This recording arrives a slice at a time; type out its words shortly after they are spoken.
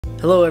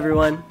Hello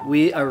everyone,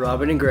 we are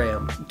Robin and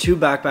Graham, two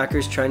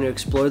backpackers trying to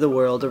explore the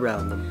world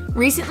around them.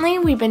 Recently,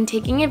 we've been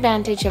taking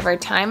advantage of our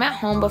time at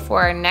home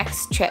before our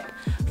next trip.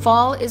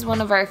 Fall is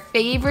one of our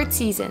favorite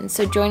seasons,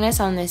 so join us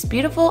on this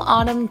beautiful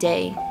autumn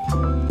day.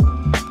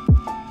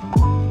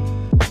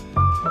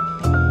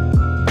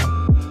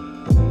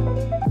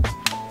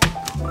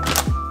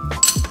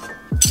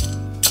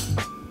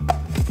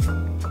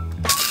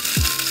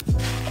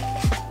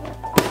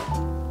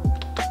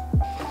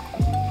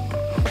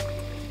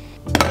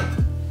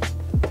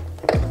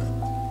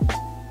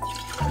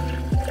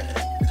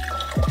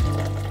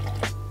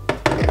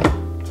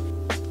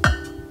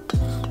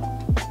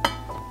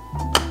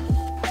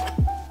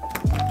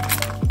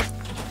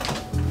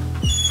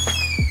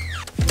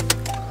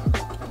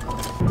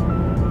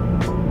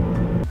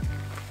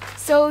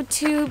 So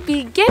to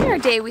begin our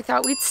day, we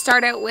thought we'd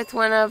start out with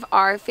one of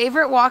our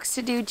favorite walks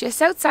to do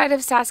just outside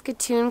of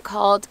Saskatoon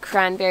called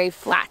Cranberry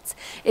Flats.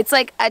 It's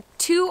like a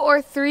 2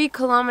 or 3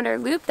 kilometer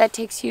loop that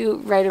takes you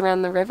right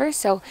around the river,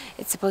 so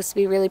it's supposed to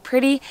be really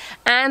pretty.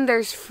 And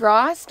there's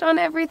frost on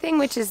everything,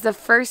 which is the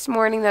first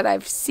morning that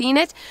I've seen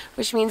it,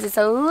 which means it's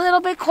a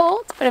little bit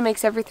cold, but it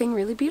makes everything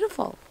really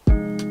beautiful.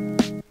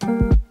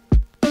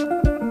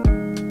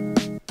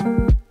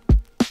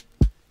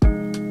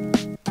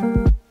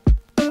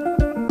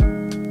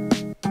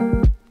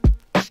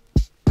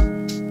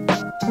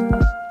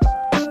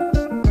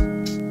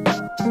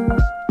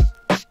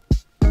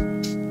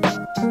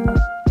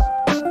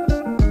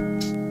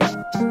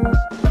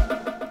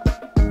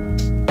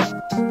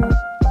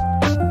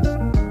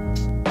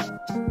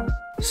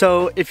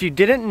 So if you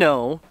didn't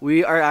know,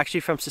 we are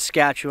actually from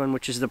Saskatchewan,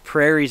 which is the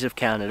prairies of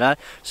Canada.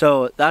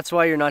 So that's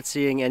why you're not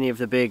seeing any of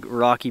the big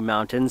rocky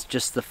mountains,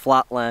 just the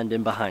flat land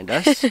in behind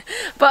us.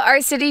 But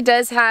our city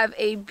does have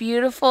a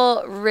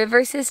beautiful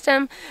river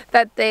system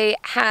that they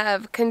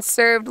have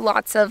conserved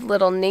lots of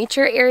little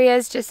nature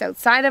areas just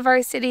outside of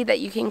our city that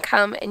you can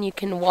come and you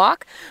can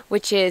walk,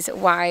 which is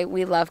why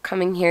we love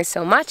coming here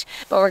so much.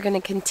 But we're going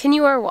to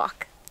continue our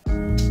walk.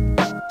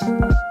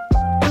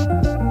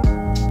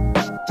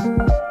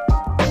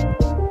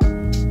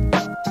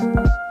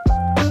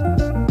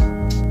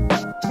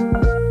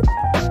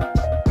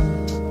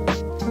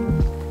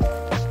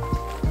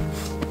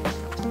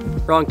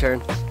 Wrong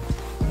turn.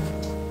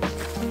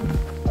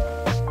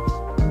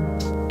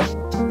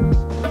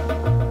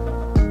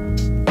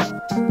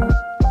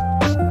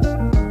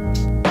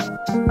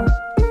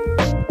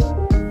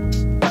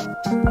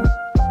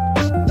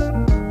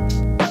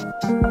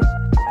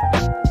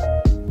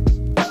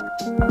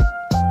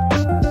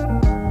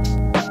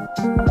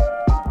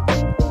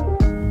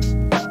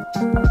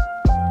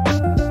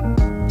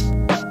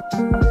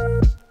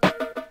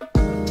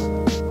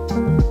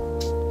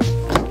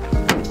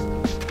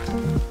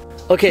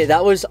 Okay,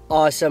 that was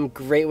awesome.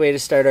 Great way to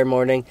start our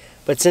morning.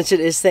 But since it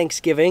is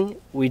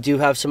Thanksgiving, we do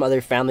have some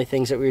other family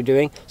things that we're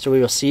doing. So we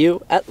will see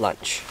you at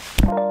lunch.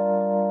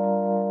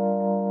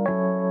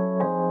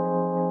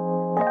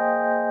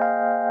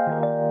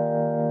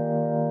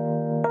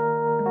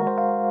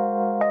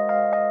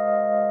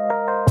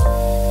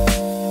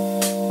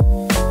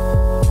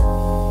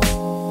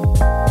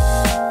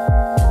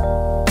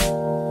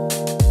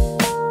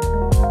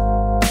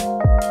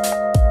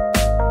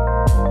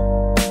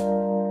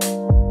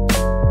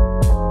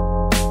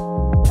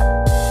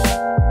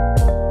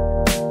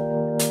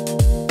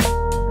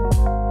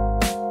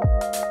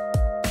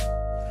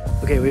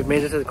 Okay, we've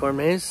made it to the corn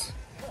maze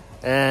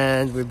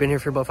and we've been here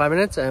for about 5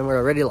 minutes and we're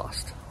already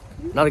lost.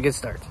 Not a good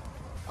start.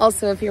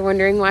 Also, if you're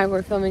wondering why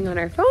we're filming on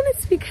our phone,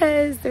 it's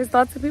because there's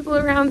lots of people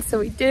around, so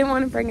we didn't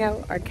want to bring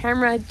out our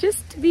camera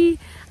just to be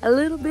a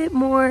little bit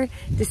more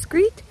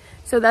discreet.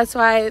 So that's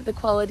why the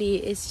quality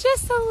is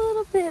just a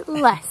little bit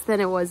less than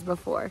it was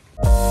before.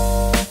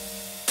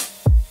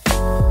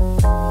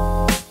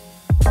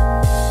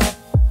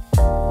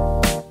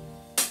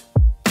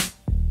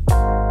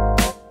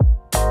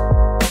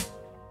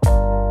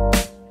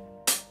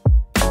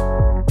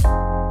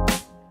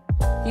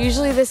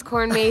 Usually this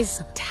corn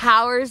maze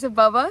towers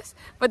above us,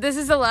 but this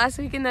is the last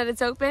weekend that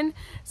it's open,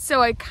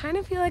 so I kind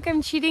of feel like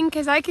I'm cheating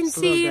because I can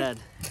see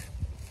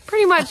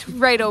pretty much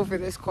right over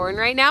this corn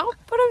right now,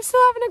 but I'm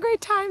still having a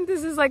great time.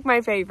 This is like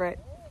my favorite.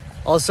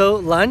 Also,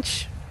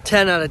 lunch,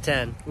 10 out of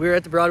 10. We were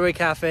at the Broadway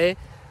Cafe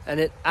and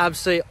it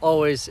absolutely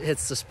always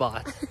hits the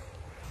spot.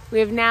 We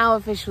have now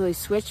officially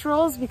switched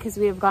roles because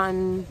we have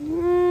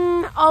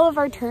gotten all of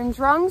our turns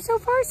wrong so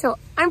far, so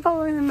I'm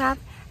following the map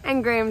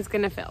and Graham's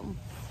gonna film.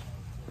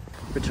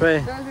 Which way?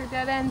 Those are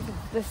dead ends.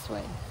 This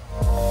way.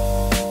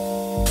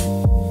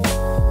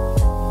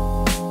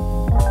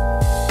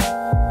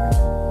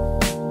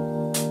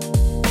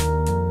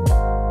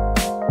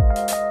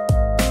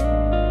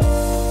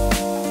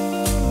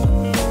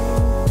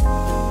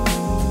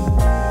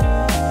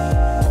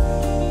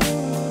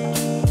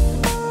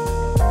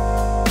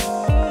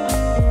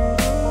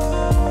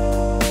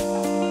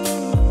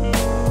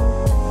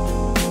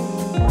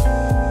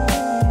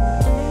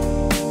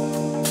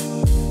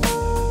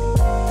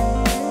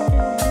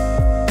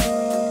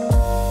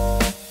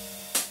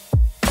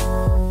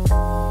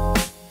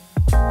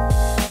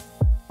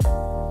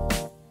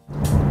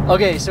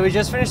 Okay, so we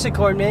just finished the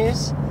corn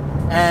maze,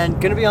 and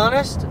gonna be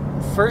honest,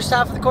 first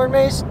half of the corn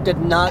maze did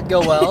not go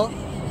well.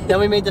 Then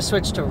we made the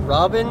switch to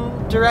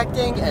Robin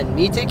directing and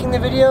me taking the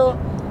video,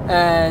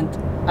 and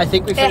I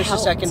think we finished the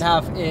second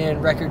half in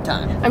record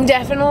time. I'm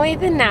definitely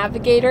the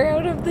navigator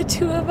out of the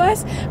two of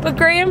us, but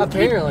Graham,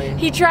 apparently,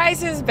 he tries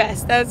his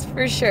best, that's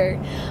for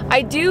sure.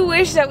 I do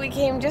wish that we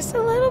came just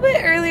a little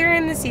bit earlier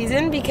in the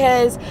season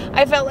because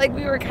I felt like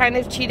we were kind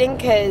of cheating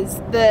because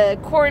the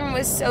corn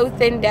was so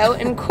thinned out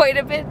and quite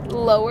a bit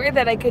lower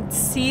that I could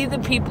see the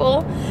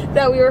people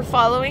that we were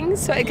following,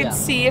 so I could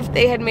see if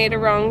they had made a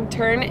wrong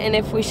turn and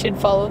if we should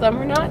follow them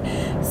or not.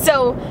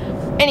 So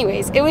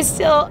anyways, it was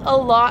still a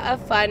lot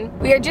of fun.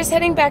 We are just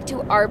heading back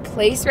to our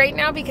place right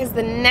now because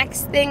the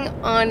next thing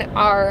on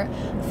our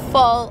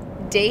fall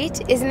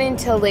date isn't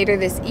until later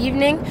this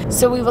evening.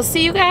 So we will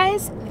see you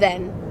guys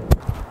then.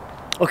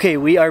 Okay,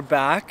 we are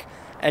back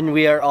and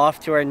we are off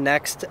to our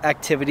next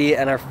activity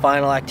and our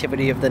final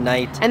activity of the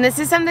night. And this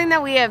is something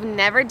that we have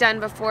never done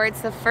before.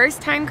 It's the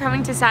first time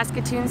coming to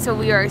Saskatoon, so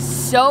we are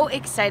so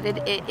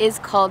excited. It is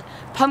called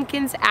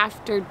Pumpkins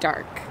After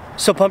Dark.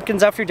 So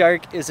Pumpkins After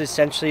Dark is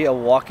essentially a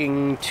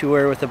walking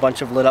tour with a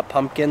bunch of lit up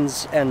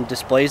pumpkins and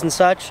displays and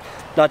such.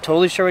 Not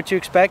totally sure what to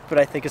expect, but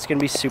I think it's gonna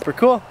be super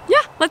cool.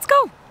 Yeah, let's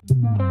go.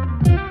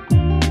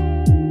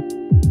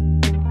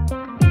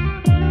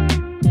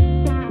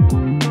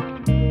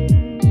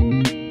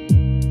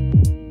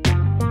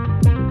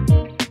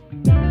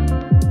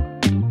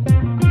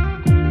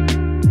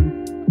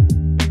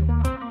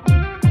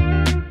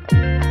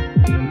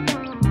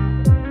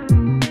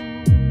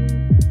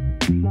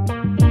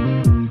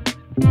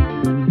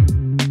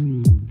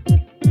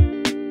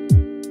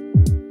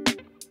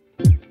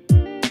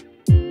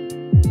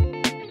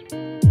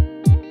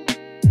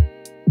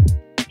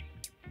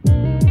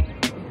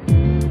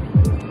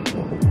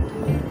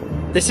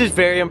 This is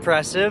very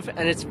impressive,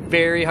 and it's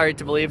very hard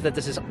to believe that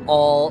this is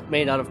all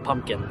made out of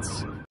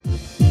pumpkins.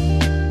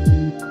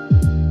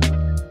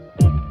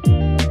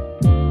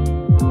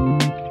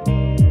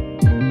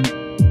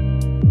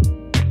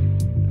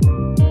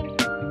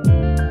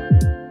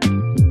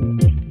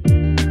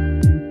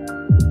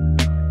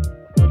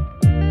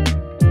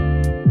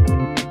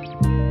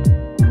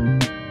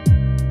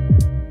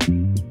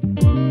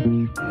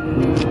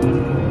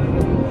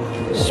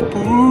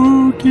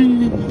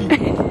 Spooky!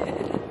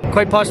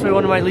 Quite possibly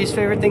one of my least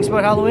favorite things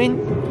about Halloween?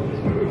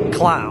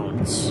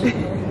 Clowns.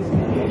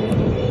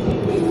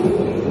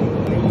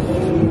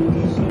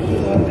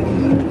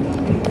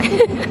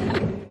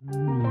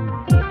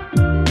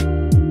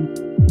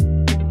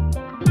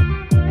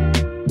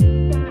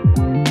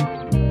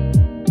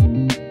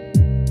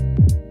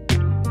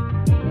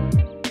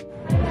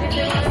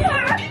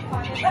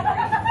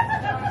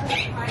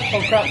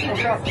 Oh crap, oh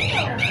crap.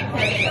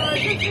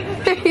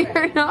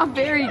 You're not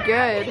very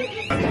good.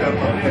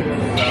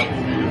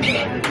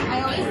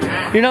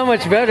 You're not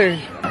much better.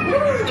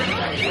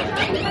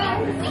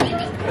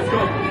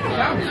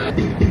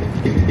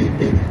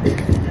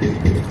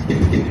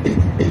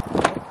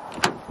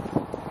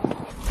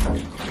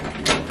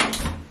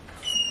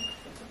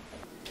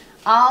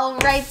 All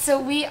right,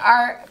 so we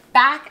are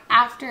back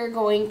after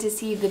going to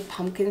see the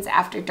Pumpkins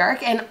After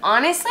Dark, and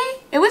honestly,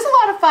 it was a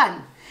lot of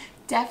fun.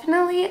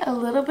 Definitely a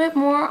little bit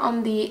more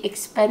on the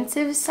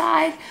expensive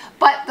side,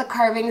 but the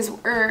carvings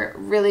were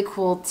really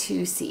cool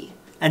to see.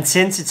 And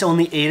since it's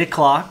only 8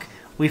 o'clock,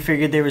 we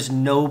figured there was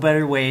no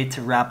better way to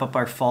wrap up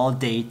our fall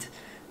date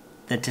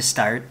than to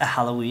start a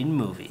Halloween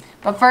movie.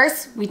 But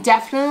first, we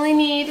definitely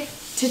need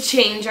to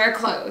change our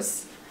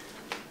clothes.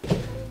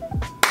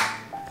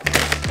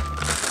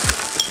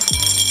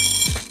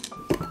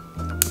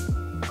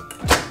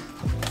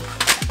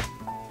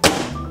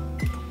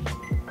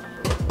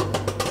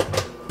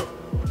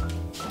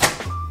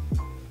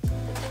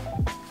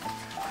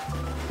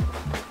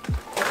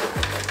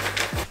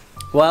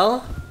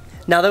 Well,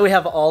 now that we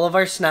have all of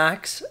our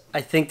snacks, I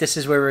think this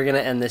is where we're gonna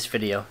end this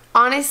video.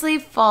 Honestly,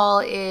 fall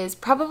is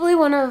probably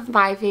one of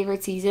my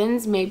favorite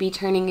seasons, maybe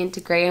turning into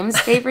Graham's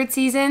favorite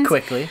seasons.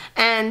 Quickly.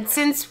 And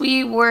since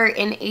we were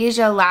in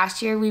Asia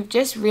last year, we've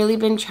just really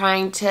been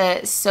trying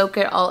to soak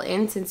it all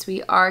in since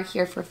we are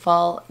here for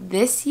fall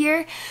this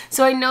year.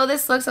 So I know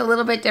this looks a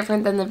little bit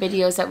different than the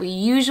videos that we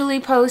usually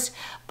post,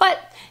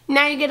 but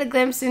now you get a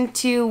glimpse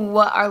into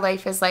what our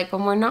life is like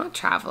when we're not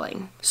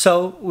traveling.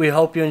 So we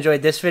hope you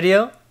enjoyed this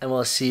video, and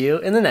we'll see you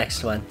in the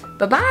next one.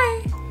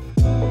 Bye-bye.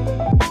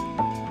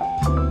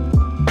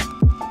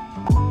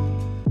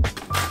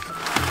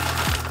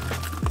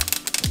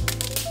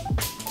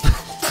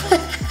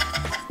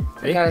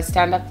 You gotta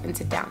stand up and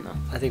sit down though.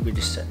 I think we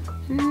just sit.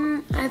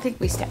 I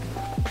think we stand.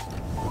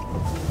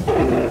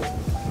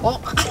 Oh.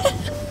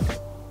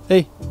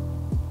 Hey.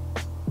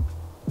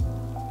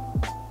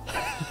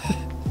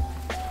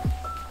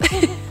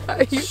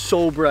 Are you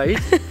so bright?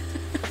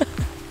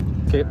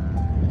 Okay.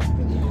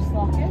 Did you just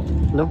lock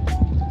it? No.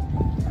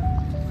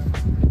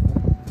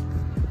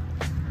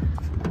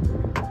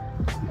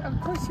 Of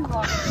course you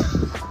locked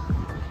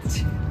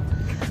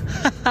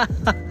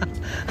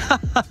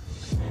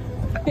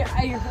it.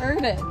 I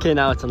heard it. Okay,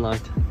 now it's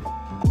unlocked.